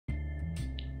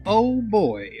Oh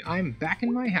boy, I'm back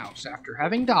in my house after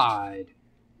having died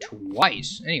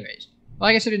twice. Anyways, well,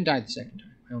 I guess I didn't die the second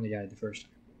time. I only died the first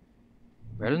time.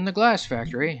 Better than the glass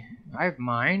factory. I've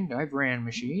mined, I've ran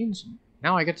machines.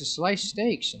 Now I get to slice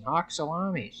steaks and hawk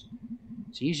salamis.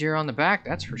 It's easier on the back,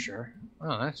 that's for sure.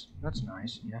 Oh, that's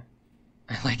nice, yeah.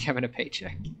 I like having a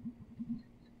paycheck.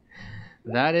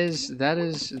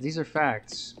 These are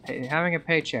facts. Having a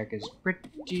paycheck is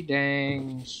pretty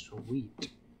dang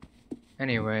sweet.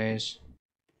 Anyways,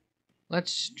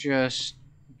 let's just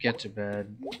get to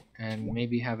bed and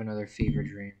maybe have another fever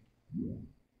dream.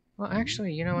 Well,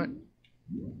 actually, you know what?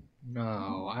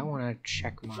 No, I want to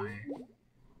check my...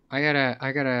 I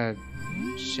gotta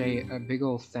say a big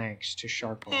ol' thanks to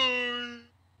Sharkle.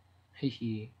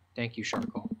 Hehe. Thank you,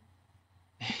 Sharkle.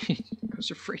 I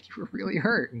was afraid you were really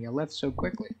hurt and you left so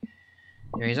quickly.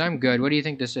 Anyways, I'm good. What do you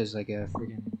think this is? Like a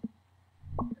freaking...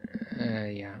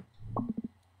 yeah.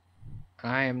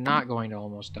 I am not going to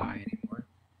almost die anymore.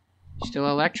 Still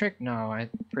electric? No, I'm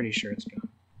pretty sure it's gone.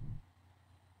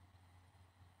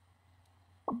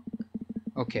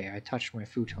 Okay, I touched my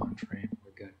futon frame.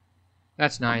 We're good.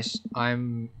 That's nice.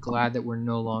 I'm glad that we're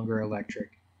no longer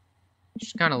electric.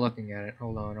 Just kind of looking at it.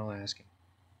 Hold on, I'll ask him.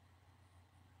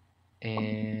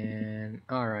 And...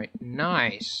 alright,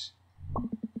 nice.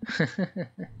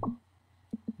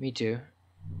 Me too.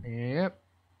 Yep.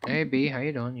 Hey, B, how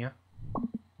you doing? Yeah.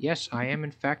 Yes, I am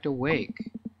in fact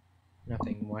awake.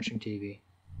 Nothing. Watching TV.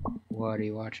 What are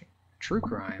you watching? True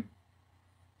crime.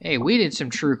 Hey, we did some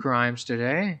true crimes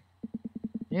today.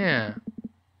 Yeah.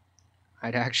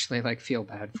 I'd actually, like, feel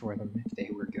bad for them if they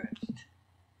were good.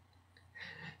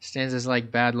 Stanzas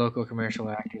like bad local commercial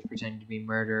actors pretending to be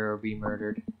murdered or be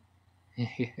murdered.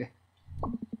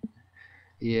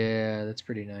 Yeah, that's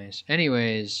pretty nice.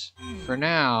 Anyways, for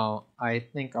now, I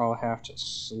think I'll have to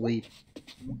sleep.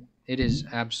 It is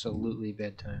absolutely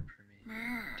bedtime for me.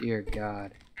 Dear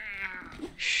God.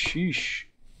 Sheesh.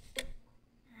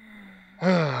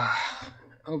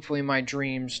 Hopefully my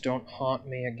dreams don't haunt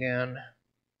me again.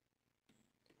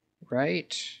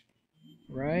 Right?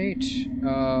 Right?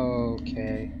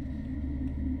 Okay.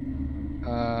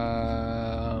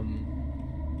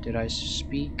 Did I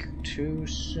speak too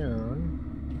soon?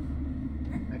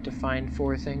 I have to find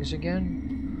 4 things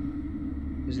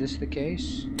again? Is this the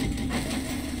case?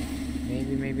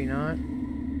 Maybe, maybe not.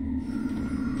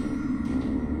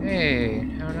 Hey,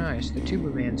 how nice. The Tuba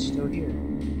Man's still here.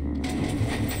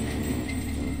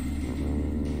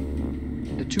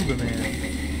 The Tuba Man.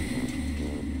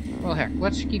 Well, heck,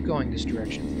 let's keep going this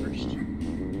direction first.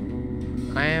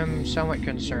 I am somewhat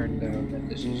concerned, though, that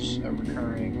this is a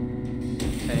recurring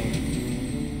thing.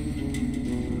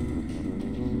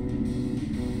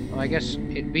 Well, I guess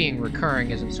it being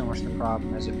recurring isn't so much the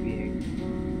problem as it being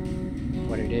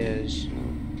what it is.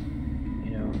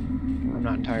 You know, I'm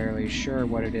not entirely sure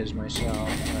what it is myself,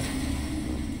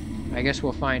 but I guess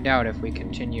we'll find out if we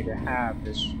continue to have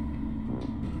this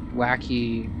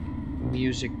wacky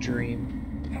music dream.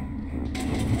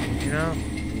 You know?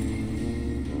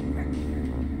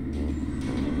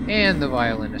 And the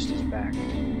violinist is back.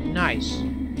 Nice.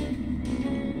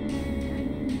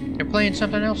 They're playing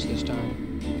something else this time.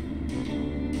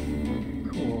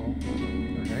 Cool.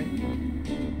 Alright.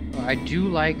 Well, I do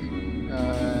like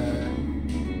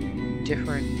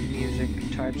different music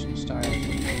types and styles.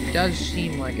 It does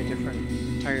seem like a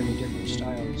entirely different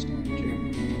style this time,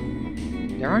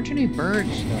 too. There aren't any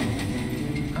birds, though.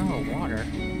 Oh, water.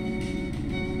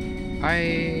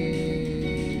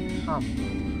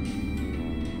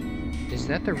 Is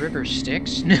that the river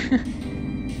Styx? I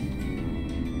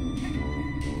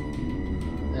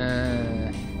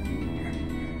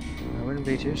wouldn't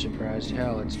be too surprised.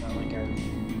 Hell, it's not like I've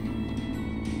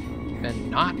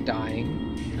been not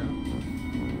dying, you know?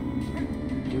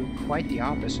 Do quite the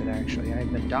opposite, actually.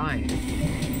 I've been dying.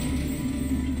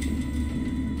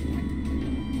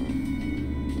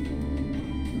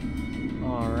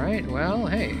 Alright, well,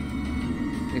 hey.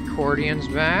 The accordion's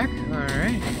back.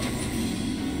 Alright.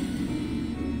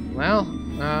 Well,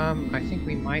 I think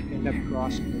we might end up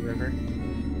crossing the river.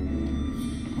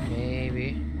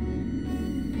 Maybe.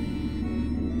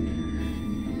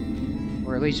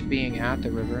 Or at least being at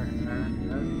the river.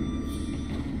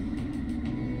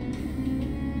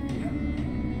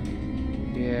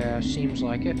 Yeah, seems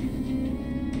like it.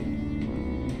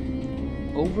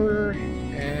 Over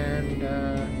and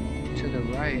to the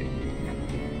right.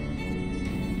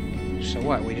 So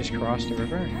what, we just crossed the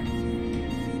river?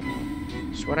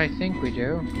 That's what I think we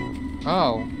do.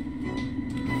 Oh.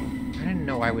 I didn't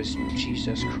know I was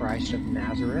Jesus Christ of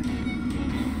Nazareth.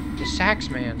 The sax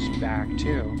man's back,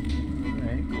 too.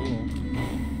 Alright, cool.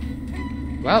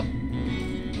 Well,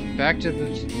 back to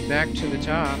the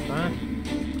top, huh?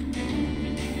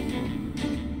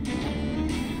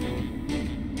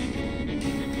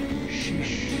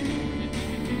 Sheesh.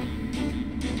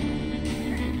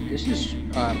 This is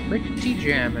pretty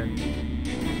jammin',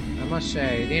 I must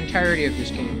say. The entirety of this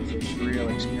game is a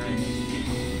surreal experience.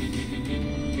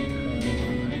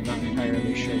 I'm not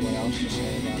entirely sure what else to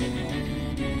say about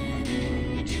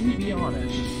it. To be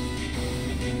honest,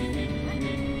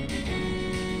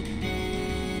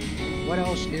 what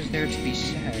else is there to be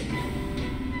said?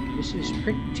 This is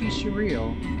pretty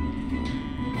surreal.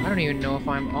 I don't even know if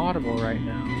I'm audible right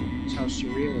now. That's how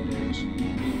surreal it is.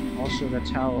 Also, that's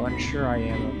how unsure I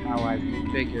am of how I've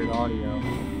configured audio.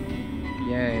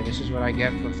 Yay, this is what I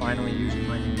get for finally using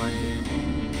my new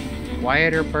microphone.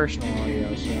 Quieter personal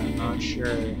audio, so I'm not sure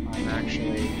if I'm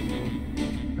actually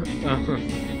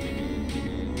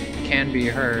can be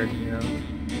heard, you know.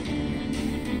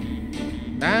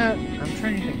 That, I'm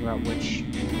trying to think about which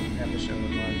episode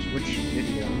it was, which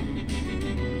video.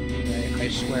 I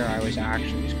swear I was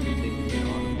actually completely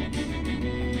inaudible.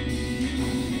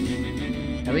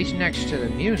 At least next to the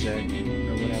music,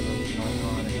 or whatever was going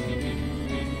on and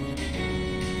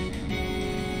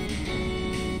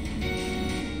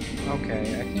on. Okay,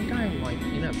 I think I'm like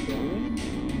in a building?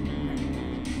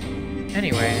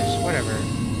 Anyways, whatever.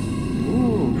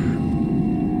 Ooh.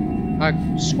 A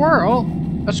squirrel?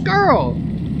 A squirrel!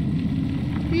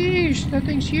 Yeesh, that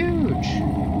thing's huge!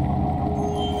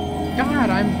 God,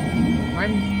 I'm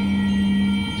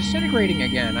disintegrating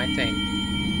again, I think.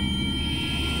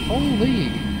 Holy!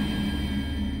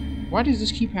 Why does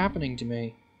this keep happening to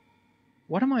me?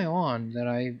 What am I on that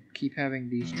I keep having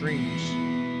these dreams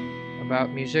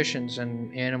about musicians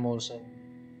and animals and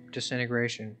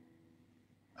disintegration?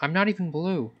 I'm not even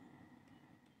blue.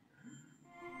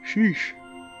 Sheesh.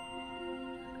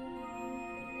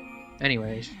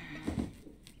 Anyways.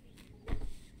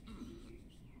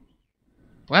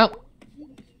 Well.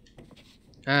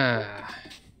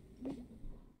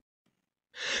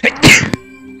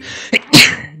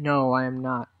 No, I am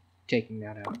not taking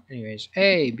that out. Anyways,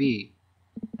 A, B.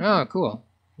 Oh, cool.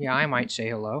 Yeah, I might say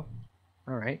hello.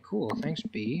 Alright, cool. Thanks,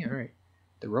 B. Alright.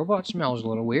 The robot smells a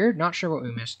little weird. Not sure what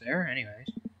we missed there. Anyways.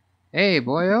 Hey,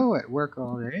 boyo, at work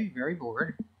all day. Very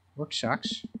bored. Work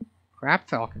sucks. Crap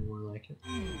Falcon, more like it.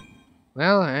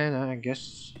 Well, and I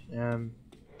guess,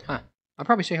 I'll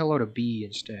probably say hello to B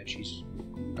instead. She's,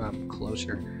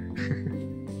 closer.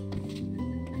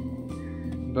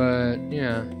 But,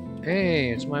 yeah. Hey,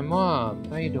 it's my mom.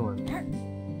 How you doing?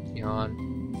 Yawn.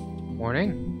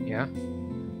 Morning? Yeah.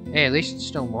 Hey, at least it's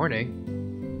still morning.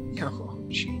 Oh,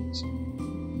 jeez.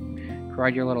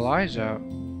 Cried your little eyes out.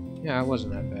 Yeah, it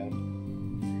wasn't that bad.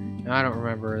 I don't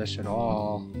remember this at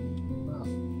all. Well,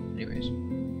 anyways.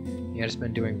 Yeah, just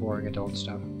been doing boring adult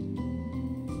stuff.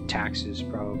 Taxes,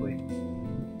 probably.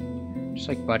 Just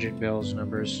like budget bills,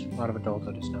 numbers. A lot of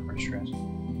adulthood is number stress.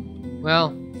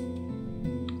 Well,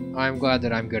 I'm glad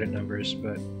that I'm good at numbers,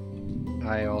 but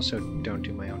I also don't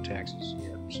do my own taxes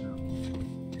yet, so...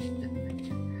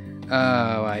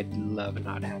 Oh, I'd love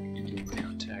not having to do my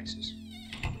own taxes.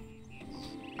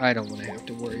 I don't want to have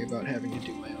to worry about having to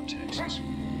do my own taxes.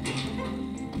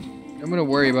 I'm gonna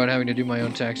worry about having to do my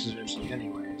own taxes eventually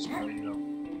anyways, but, you know.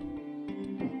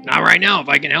 Not right now, if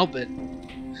I can help it!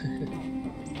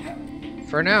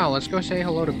 For now, let's go say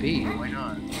hello to B, why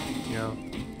not? You know,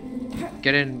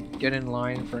 get in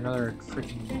line for another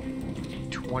freaking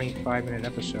 25-minute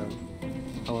episode.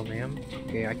 Hello, ma'am.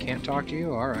 Okay, I can't talk to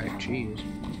you? Alright, jeez.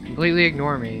 Completely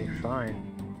ignore me, fine.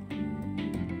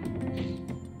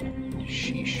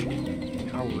 Sheesh.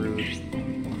 How rude.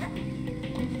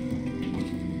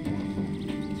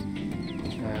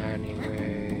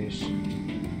 Anyways.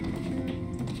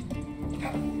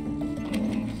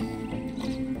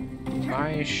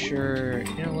 I sure...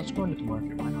 You know, let's go into the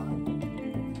market, why not?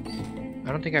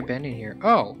 I don't think I've been in here.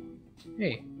 Oh!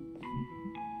 Hey.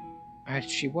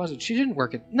 She didn't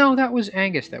work at... No, that was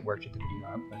Angus that worked at the video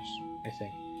office, I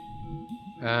think.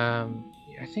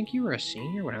 I think you were a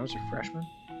senior when I was a freshman?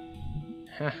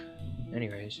 Huh.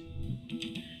 Anyways.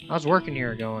 I was working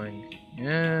here going,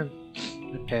 yeah,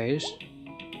 it pays.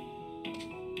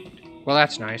 Well,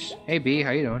 that's nice. Hey, B,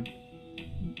 how you doing?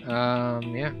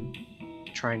 Yeah.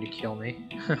 Trying to kill me.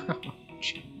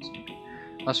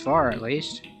 Jeez. Thus far, at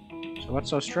least. So what's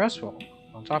so stressful?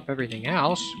 On top of everything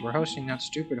else, we're hosting that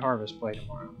stupid harvest play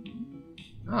tomorrow.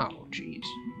 Oh, jeez.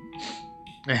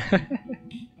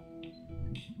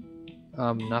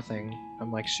 Nothing.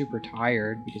 I'm like super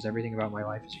tired because everything about my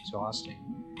life is exhausting.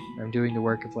 I'm doing the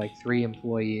work of like 3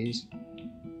 employees.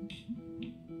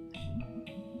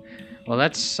 Well,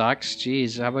 that sucks.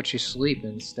 Jeez, how about you sleep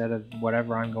instead of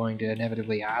whatever I'm going to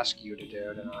inevitably ask you to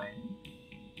do tonight?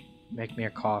 Make me a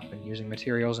coffin using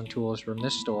materials and tools from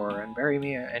this store and bury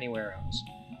me anywhere else.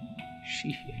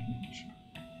 Sheesh.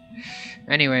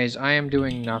 Anyways, I am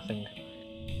doing nothing.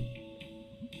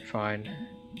 Fine.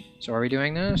 So are we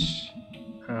doing this?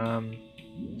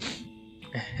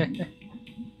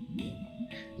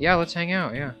 Yeah, let's hang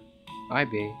out, yeah. I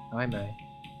may.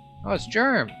 Oh, it's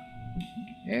Germ!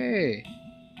 Hey!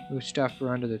 Who stuffed for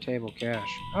under the table cash?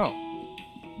 Oh.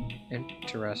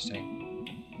 Interesting.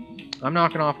 I'm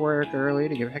knocking off work early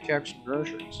to pick up some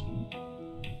groceries.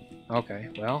 Okay,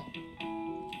 well.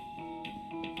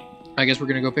 I guess we're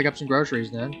gonna go pick up some groceries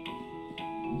then.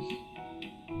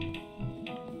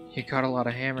 You caught a lot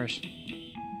of hammers.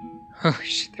 Oh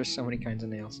shit, there's so many kinds of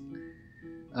nails.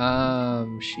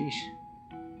 Sheesh.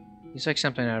 He's like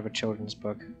something out of a children's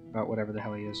book about whatever the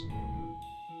hell he is.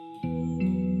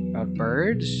 About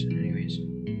birds? Anyways.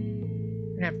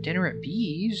 We're gonna have dinner at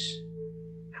B's?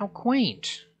 How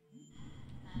quaint.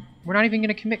 We're not even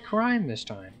gonna commit crime this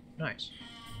time. Nice.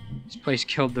 This place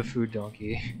killed the food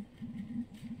donkey.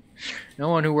 No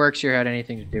one who works here had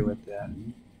anything to do with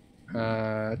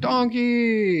that.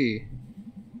 Donkey!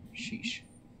 Sheesh.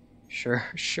 Sure,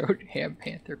 showed Ham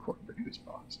Panther corporate who's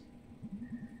boss.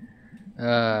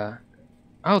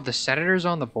 Oh, the senator's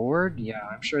on the board? Yeah,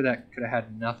 I'm sure that could have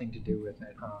had nothing to do with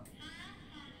it, huh?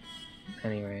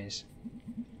 Anyways.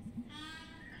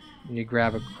 Need to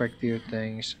grab a quick few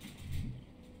things.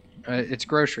 It's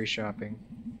grocery shopping.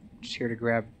 Just here to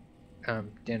grab,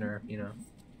 dinner, you know.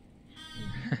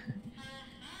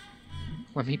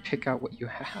 Let me pick out what you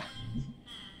have.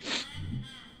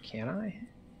 Can I?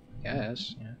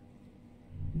 Yes, yeah.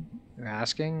 You're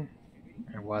asking?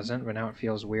 I wasn't, but now it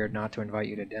feels weird not to invite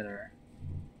you to dinner.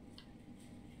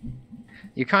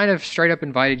 You kind of straight up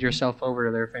invited yourself over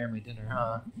to their family dinner,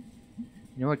 huh?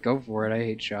 You know what? Go for it. I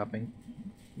hate shopping.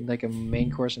 You'd like a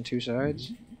main course and 2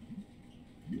 sides?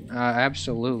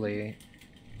 Absolutely.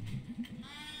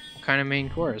 What kind of main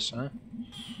course, huh?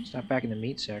 Stop back in the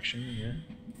meat section, yeah.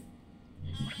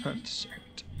 What about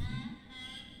dessert?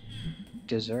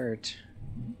 Dessert?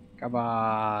 Come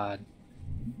on.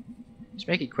 Just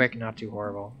make it quick and not too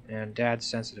horrible. And Dad's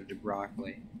sensitive to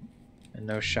broccoli. And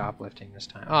no shoplifting this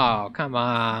time. Oh, come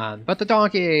on. But the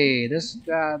donkey! The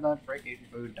freaking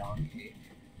food donkey.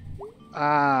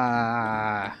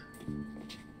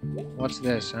 What's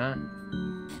this, huh?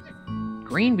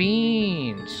 Green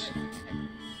beans!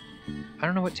 I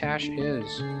don't know what Tash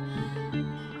is.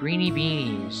 Greeny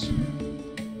beanies.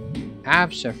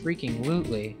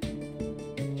 Abso-freaking-lutely.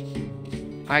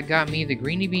 I got me the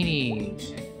greeny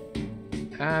beanies.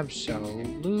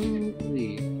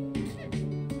 Absolutely.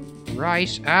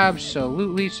 Rice,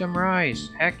 absolutely some rice.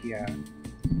 Heck yeah.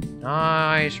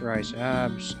 Nice rice, yeah.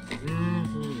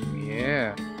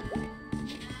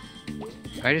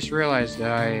 I just realized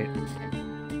that I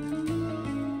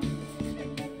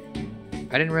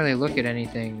didn't really look at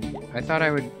anything. I thought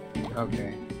I would...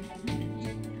 Okay.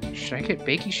 Should I get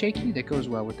bakey shaky? That goes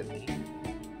well with the meat.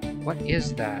 What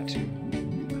is that? I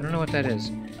don't know what that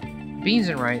is. Beans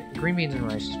and rice. Green beans and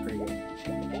rice is pretty good.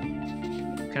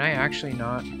 Can I actually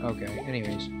not? Okay,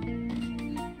 anyways.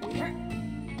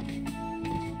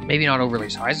 Maybe not overly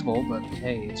sizable, but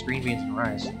hey, it's green beans and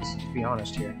rice. Let's be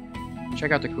honest here.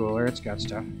 Check out the cooler, it's got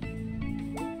stuff.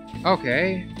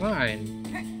 Okay, fine.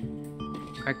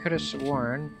 I could have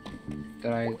sworn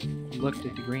that I looked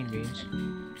at the green beans.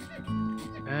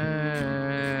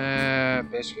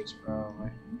 Biscuits,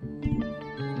 probably.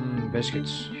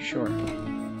 Biscuits, sure.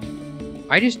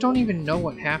 I just don't even know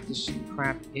what half this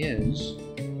crap is.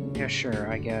 Yeah,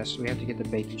 sure, I guess. We have to get the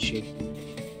bakey shake.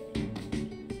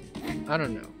 I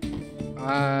don't know.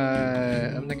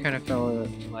 I'm the kind of fellow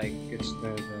that, like, gets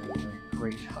the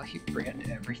great value brand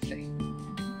everything.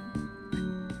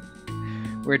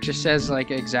 Where it just says,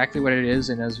 like, exactly what it is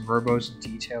in as verbose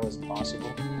detail as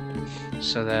possible.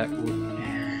 So that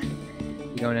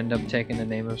you don't end up taking the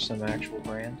name of some actual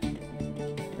brand.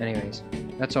 Anyways,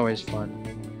 that's always fun.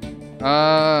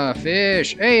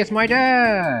 Fish! Hey, it's my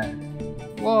dad!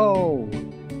 Whoa!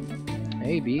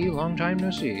 Hey, B, long time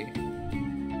no see.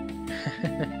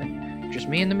 Just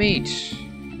me and the meat.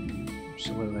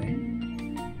 Absolutely.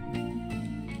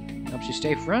 Helps you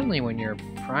stay friendly when you're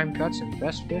prime cuts and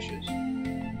best fishes.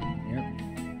 Yep.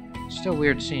 Still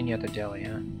weird seeing you at the deli,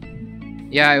 huh?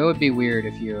 Yeah, it would be weird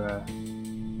if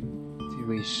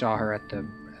we saw her at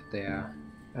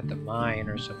the mine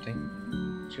or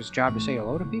something. It's his job to say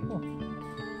hello to people?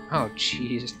 Oh,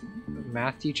 jeez.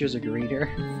 Math teacher's a greeter?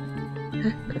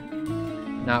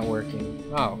 Not working.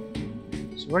 Oh.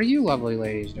 So what are you lovely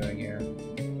ladies doing here?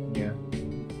 Yeah.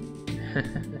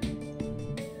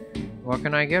 What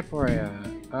can I get for you?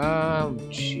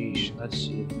 Sheesh. Let's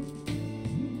see.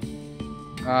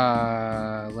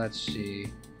 Let's see.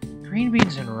 Green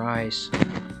beans and rice.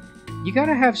 You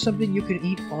gotta have something you can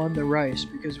eat on the rice,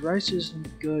 because rice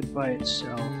isn't good by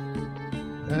itself.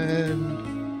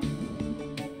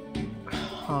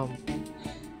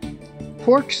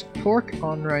 Pork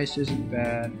on rice isn't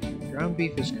bad. Ground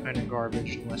beef is kind of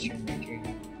garbage unless you're making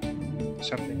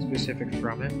something specific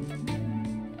from it.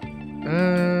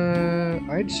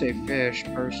 I'd say fish,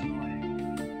 personally.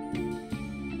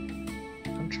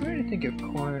 I'm trying to think of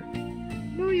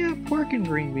corn. Oh yeah, pork and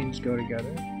green beans go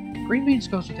together. Green beans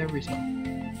goes with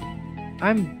everything.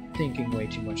 I'm thinking way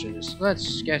too much of this.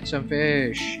 Let's get some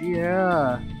fish.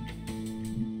 Yeah.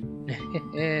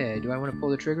 Do I want to pull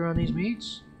the trigger on these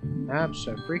meats?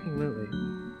 Abso-freaking-lutely.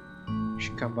 You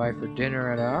should come by for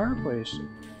dinner at our place.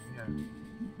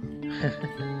 Yeah.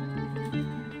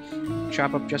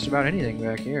 Chop up just about anything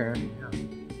back here.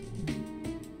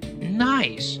 Yeah.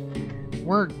 Nice!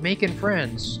 We're making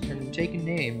friends and taking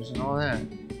names and all that.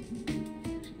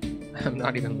 I'm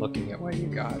not even looking at what you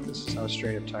got. This is how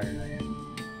straight up tired I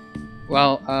am.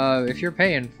 Well, if you're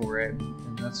paying for it,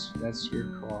 then that's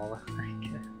your call, I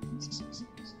guess.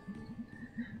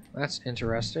 That's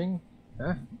interesting.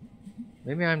 Huh?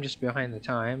 Maybe I'm just behind the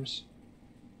times.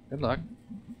 Good luck.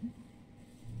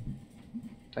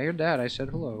 Tell your dad I said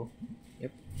hello.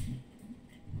 Yep.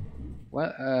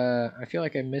 What? I feel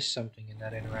like I missed something in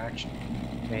that interaction.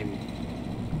 Maybe.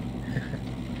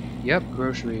 Yep,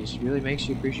 groceries. Really makes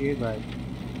you appreciate life.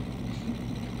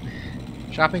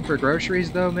 Shopping for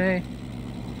groceries, though, May?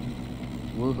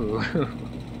 Woohoo.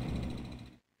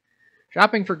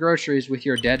 Shopping for groceries with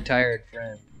your dead tired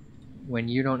friend when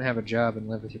you don't have a job and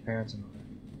live with your parents and all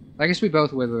that. I guess we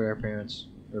both live with our parents.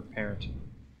 Or parent.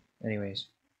 Anyways.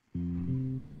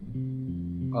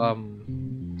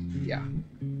 Yeah.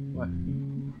 What?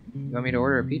 You want me to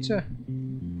order a pizza?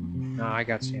 No, I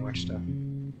got sandwich stuff.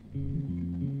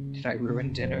 Did I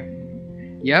ruin dinner?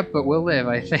 Yep, but we'll live,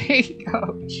 I think.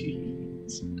 Oh,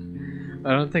 jeez.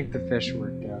 I don't think the fish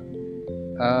worked out.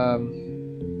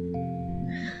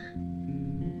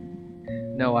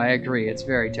 No, I agree. It's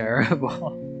very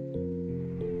terrible.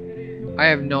 I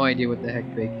have no idea what the heck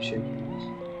bakey shaky is.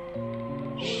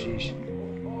 Sheesh.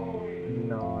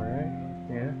 No, alright.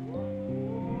 Yeah.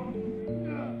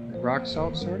 Rock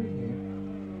salt, sort of?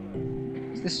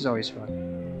 Yeah. This is always fun.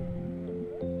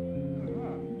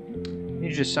 You need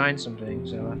to just sign some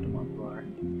things. I left them on the bar.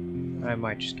 I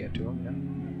might just get to them, yeah.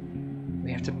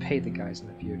 We have to pay the guys in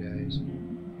a few days.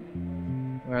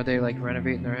 Or are they, like,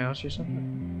 renovating their house or something?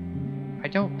 I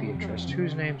don't, Beatrice.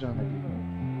 Whose name's on the...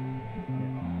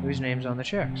 Yeah. Whose name's on the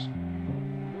checks?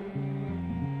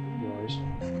 Yours.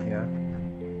 Yeah.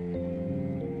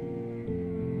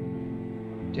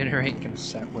 Dinner ain't gonna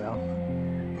set well.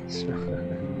 So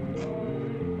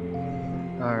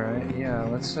alright, yeah,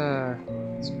 let's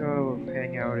go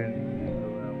hang out in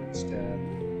around instead.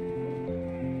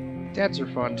 Dads are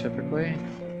fun, typically.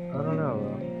 I don't know,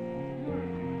 though.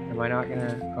 Am I not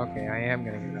gonna... Okay, I am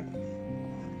gonna get up.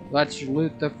 Let's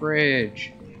loot the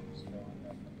fridge! So, I'm not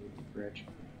gonna loot the fridge.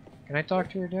 Can I talk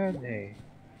to your dad? Hey.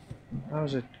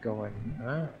 How's it going?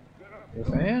 Huh? You a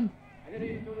fan?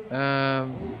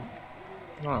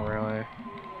 Not really.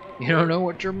 You don't know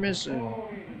what you're missing.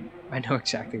 I know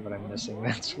exactly what I'm missing.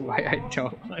 That's why I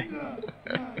don't like it.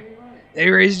 They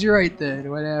raised you right then.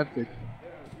 What happened?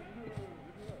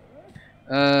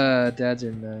 Dads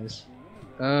are nice.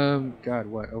 God,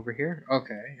 what? Over here?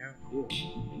 Okay, yeah, cool.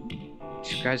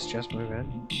 Did you guys just move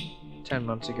in? 10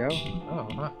 months ago? Oh,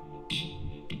 huh.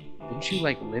 Didn't you,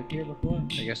 like, live here before?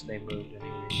 I guess they moved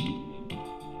anyway.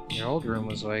 Your old room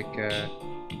was like,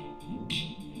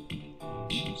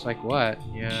 it's like what?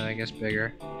 Yeah, I guess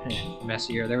bigger.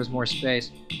 Messier. There was more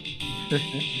space.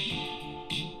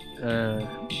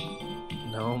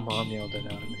 No, Mom yelled it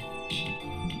out of me.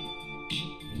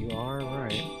 You are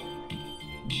right.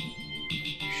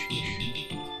 Sheesh.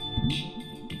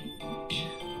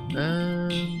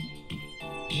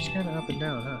 It's kind of up and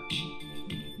down, huh?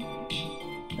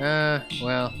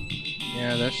 Well,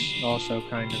 yeah, that's also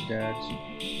kind of Dad's.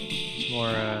 It's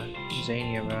more,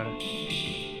 zany about it.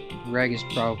 Greg is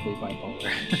probably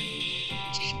bipolar.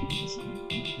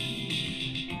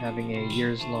 Having a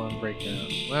years-long breakdown.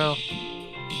 Well,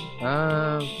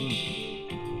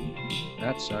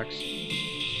 that sucks.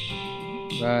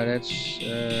 But it's,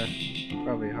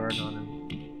 probably hard on him.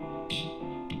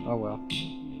 Oh well.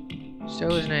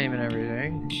 Still his name and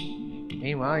everything.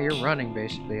 Meanwhile, you're running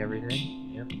basically everything.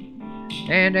 Yep.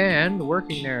 And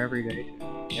working there every day.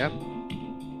 Yep.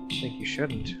 Think you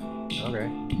shouldn't. Okay.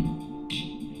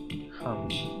 Huh.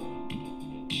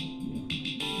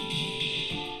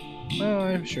 Well,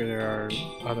 I'm sure there are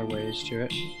other ways to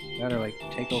it. That or, like,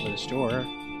 take over the store.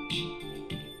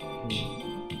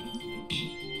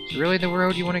 Is it really the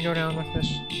road you want to go down with this?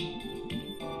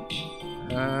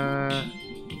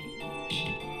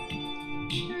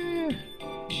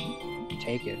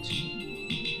 Take it.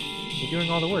 You're doing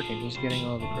all the work and he's getting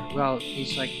all the credit. Well,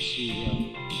 he's like the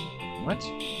CEO. What?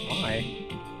 Why?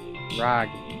 Rog.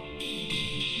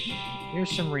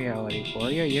 Here's some reality for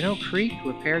you. You know Creek?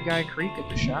 Repair Guy Creek at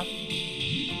the shop?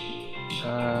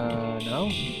 No?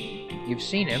 You've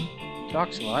seen him.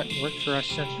 Talks a lot. Worked for us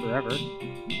since forever.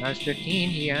 When I was 15,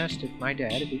 he asked if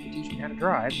he could teach me how to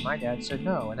drive. My dad said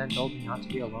no, and then told me not to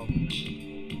be alone.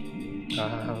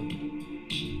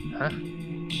 Huh?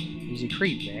 He's a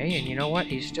creep, eh? And you know what?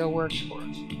 He still works for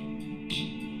us.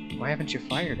 Why haven't you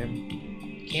fired him?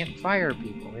 You can't fire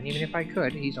people, and even if I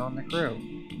could, he's on the crew.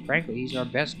 Frankly, he's our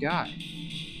best guy.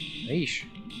 Yeesh.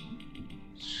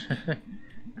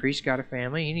 Creek's got a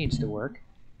family. He needs to work.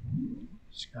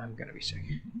 I'm gonna be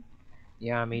sick.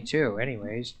 Yeah, me too.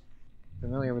 Anyways,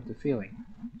 familiar with the feeling.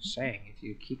 Saying, if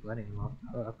you keep letting him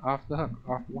off the hook.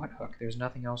 Off what hook? There's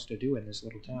nothing else to do in this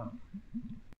little town.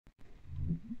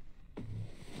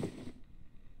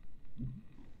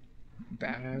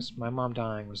 Badass? My mom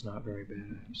dying was not very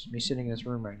badass. Me sitting in this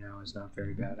room right now is not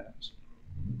very badass.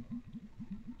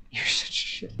 You're such a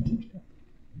shit.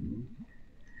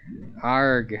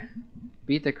 Arg.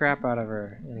 Beat the crap out of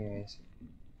her. Anyways.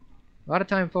 A lot of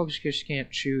time folks just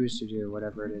can't choose to do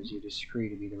whatever it is you disagree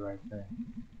to be the right thing.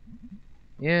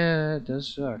 Yeah, it does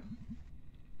suck.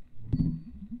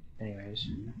 Anyways.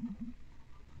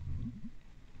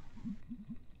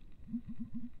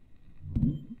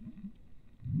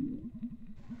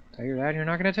 Tell your dad you're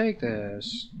not gonna take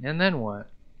this. And then what?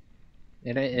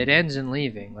 It ends in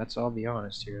leaving, let's all be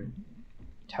honest here.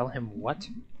 Tell him what?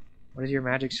 What is your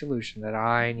magic solution that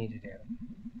I need to do?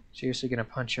 Seriously gonna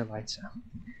punch your lights out.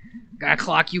 Gotta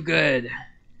clock you good.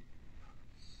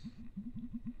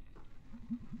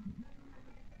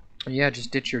 Yeah,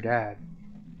 just ditch your dad.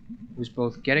 Who's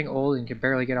both getting old and can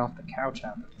barely get off the couch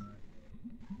half the time.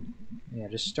 Yeah,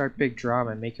 just start big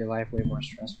drama and make your life way more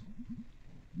stressful.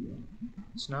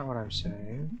 It's not what I'm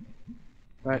saying.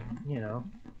 But, you know.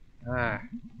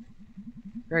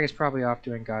 Greg is probably off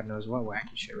doing God knows what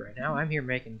wacky shit right now. I'm here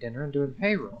making dinner and doing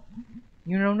payroll.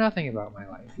 You know nothing about my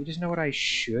life. You just know what I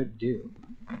should do.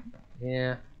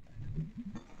 Yeah.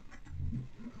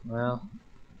 Well.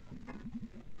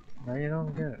 Now you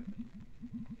don't get it.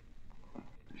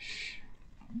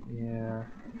 Yeah.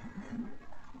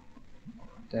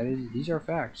 These are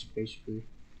facts, basically.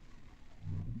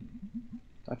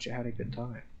 Thought you had a good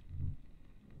time.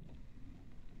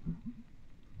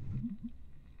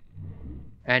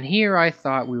 And here I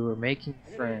thought we were making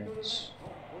friends.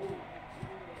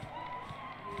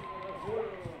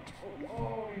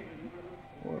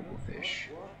 Horrible fish.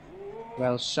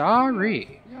 Well,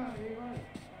 sorry.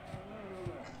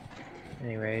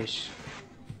 Anyways.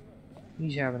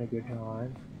 He's having a good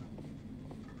time.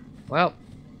 Well,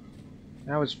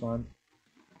 that was fun.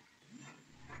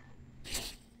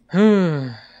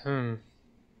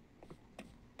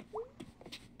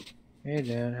 Hey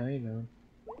Dan, how you doing?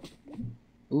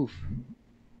 Oof.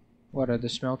 What, are the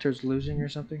smelters losing or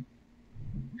something?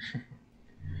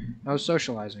 I was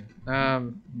socializing.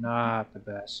 Not the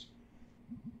best.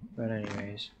 But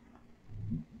anyways.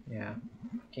 Yeah.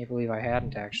 Can't believe I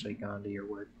hadn't actually gone to your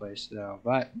workplace though.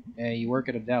 But, hey, you work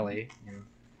at a deli. You know,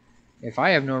 if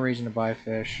I have no reason to buy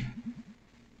fish,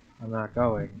 I'm not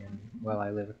going. And, well, I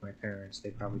live with my parents. They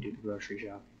probably do the grocery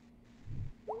shopping.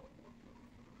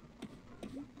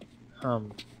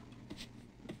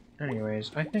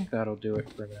 Anyways, I think that'll do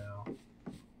it for now.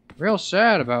 Real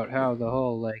sad about how the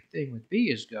whole, like, thing with B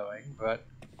is going, but,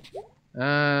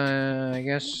 I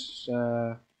guess,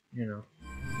 you know.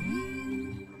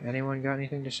 Anyone got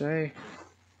anything to say?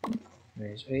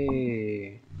 Anyways,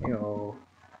 hey, yo,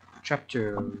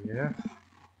 chapter, yeah?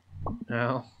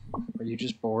 No? Are you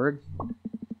just bored?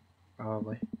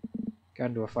 Probably. Got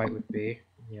into a fight with B,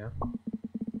 yeah.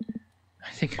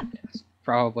 I think I'm dead.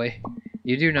 Probably.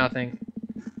 You do nothing.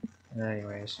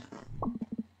 Anyways.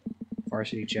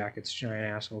 Varsity jackets, giant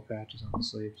asshole patches on the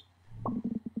sleeves.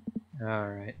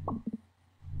 Alright.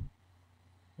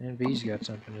 And B's got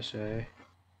something to say.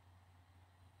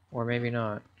 Or maybe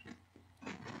not.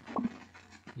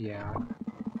 Yeah.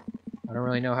 I don't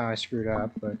really know how I screwed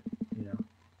up, but, you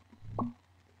know.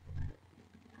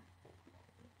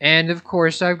 And of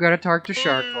course I've got to talk to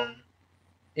Sharkle.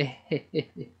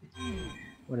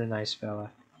 What a nice fella.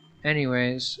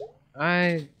 Anyways,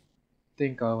 I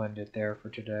think I'll end it there for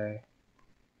today.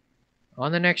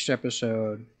 on the next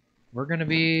episode, we're gonna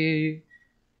be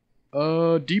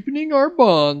deepening our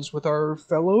bonds with our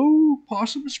fellow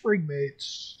possum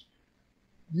springmates.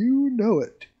 You know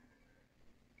it.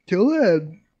 Till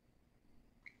then,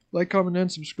 like, comment,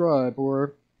 and subscribe,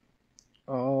 or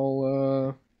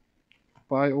I'll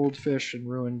buy old fish and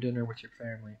ruin dinner with your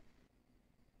family.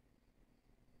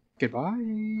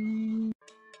 Goodbye.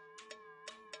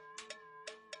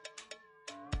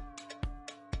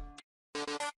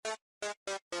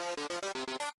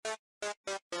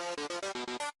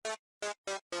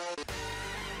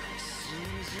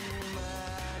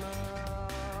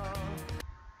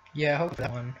 Yeah, I hope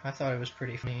that one. I thought it was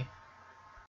pretty funny.